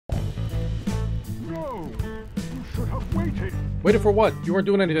waited. Waited for what? You weren't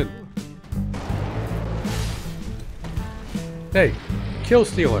doing anything. Hey, kill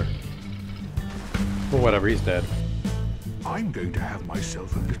Stealer. Or whatever, he's dead. I'm going to have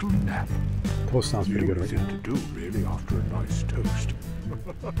myself a little nap. Toast sounds pretty good right now. To do really after a nice toast.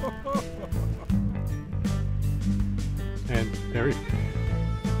 And Harry,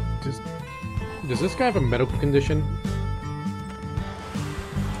 does this guy have a medical condition?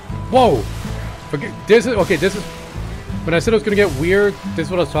 Whoa! Forget, this is when I said it was gonna get weird. This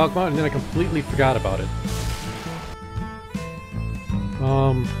is what I was talking about, and then I completely forgot about it.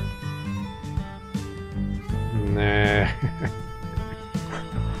 Nah.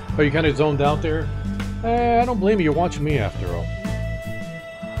 Oh, you kind of zoned out there? I don't blame you. You're watching me after all.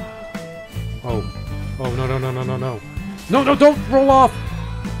 Oh no no no no no no. No, no, don't roll off!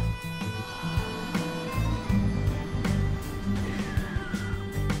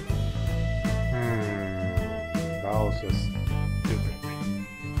 That was just stupid.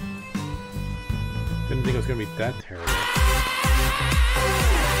 Didn't think it was gonna be that terrible.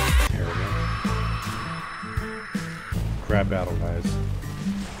 Crab battle, guys.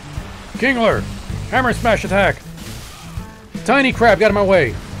 Kingler! Hammer smash attack! Tiny crab got in my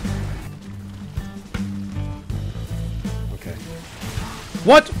way!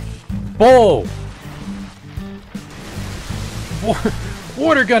 What? Bull!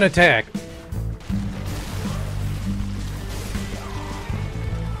 Water gun attack!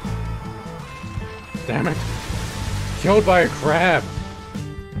 Damn it! Killed by a crab!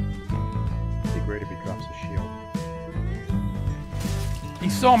 It'd be great if he drops his shield. He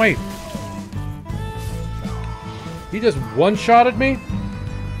saw me! He just one-shotted me?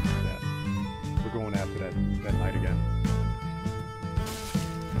 Yeah. We're going after that night again.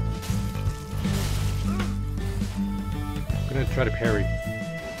 I'm gonna try to parry.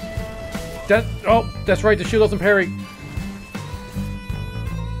 Oh, that's right, the shield doesn't parry.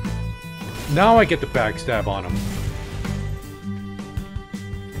 Now I get the backstab on him.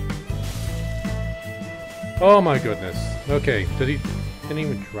 Oh my goodness. Okay, didn't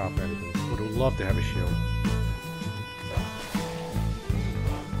even drop anything. Would have loved to have a shield.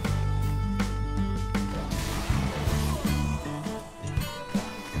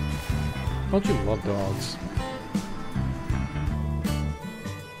 Don't you love dogs?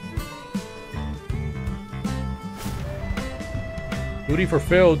 Booty for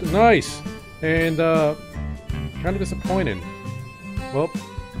filled. Nice! And, kind of disappointed. Well,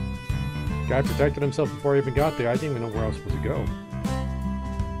 guy protected himself before he even got there. I didn't even know where I was supposed to go.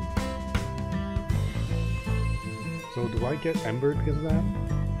 So, do I get embered because of that?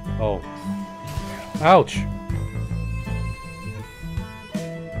 Oh. Ouch!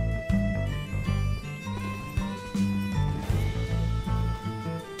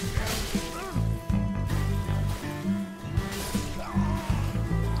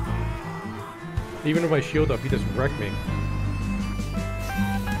 Even with my shield up, he just wrecked me.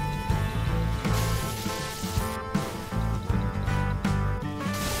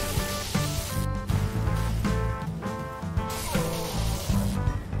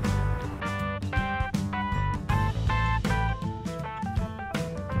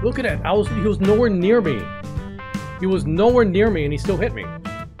 Look at that! He was nowhere near me. He was nowhere near me, and he still hit me.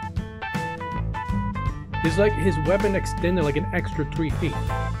 It's like his weapon extended like an extra 3 feet.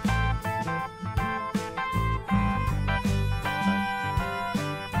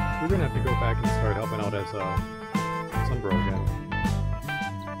 We're gonna have to go back and start helping out as Sunbro again.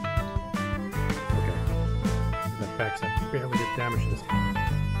 Okay. That backside barely did damage to this.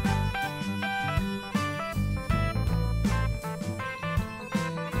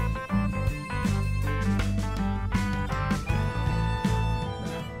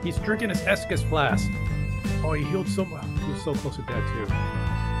 He's drinking his Escus flask. Oh, he healed so much. He was so close to that too.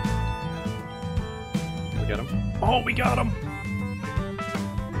 We got him. Oh, we got him!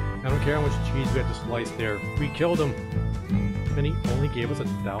 I don't care how much cheese we had to slice there. We killed him. And he only gave us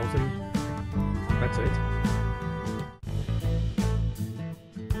 1,000. That's it.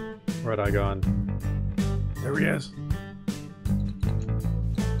 Red Eye gone. There he is.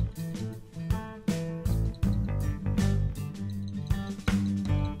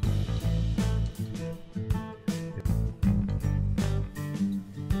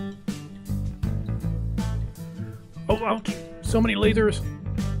 Oh, ouch! So many lasers!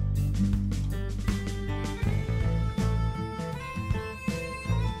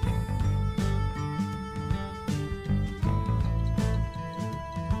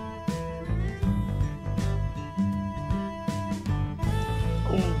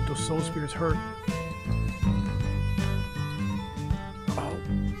 Oh, those soul spears hurt. Oh.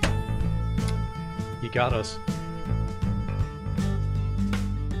 He got us.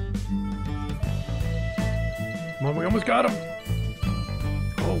 Come on, we almost got him!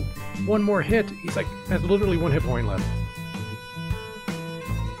 Oh, one more hit! He's like, has literally 1 hit point left.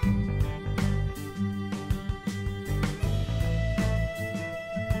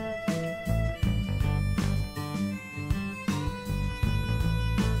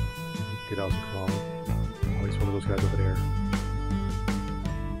 Okay, that was a call. Oh, he's one of those guys over there.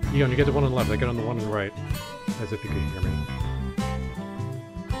 Eon, you get the one on the left, I get on the one on the right. As if you could hear me.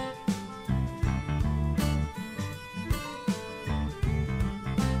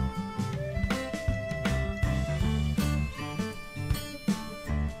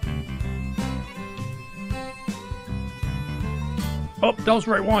 Oh, that was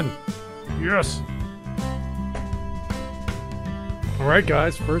the right one! Yes! Alright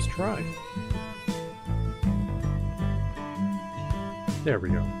guys, first try. There we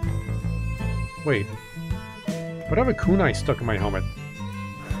go. Wait. But I have a kunai stuck in my helmet.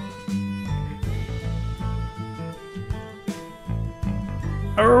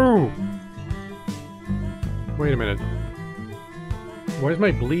 Oh! Wait a minute. Why is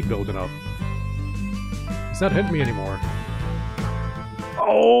my bleed building up? It's not hitting me anymore.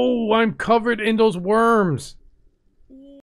 Oh, I'm covered in those worms!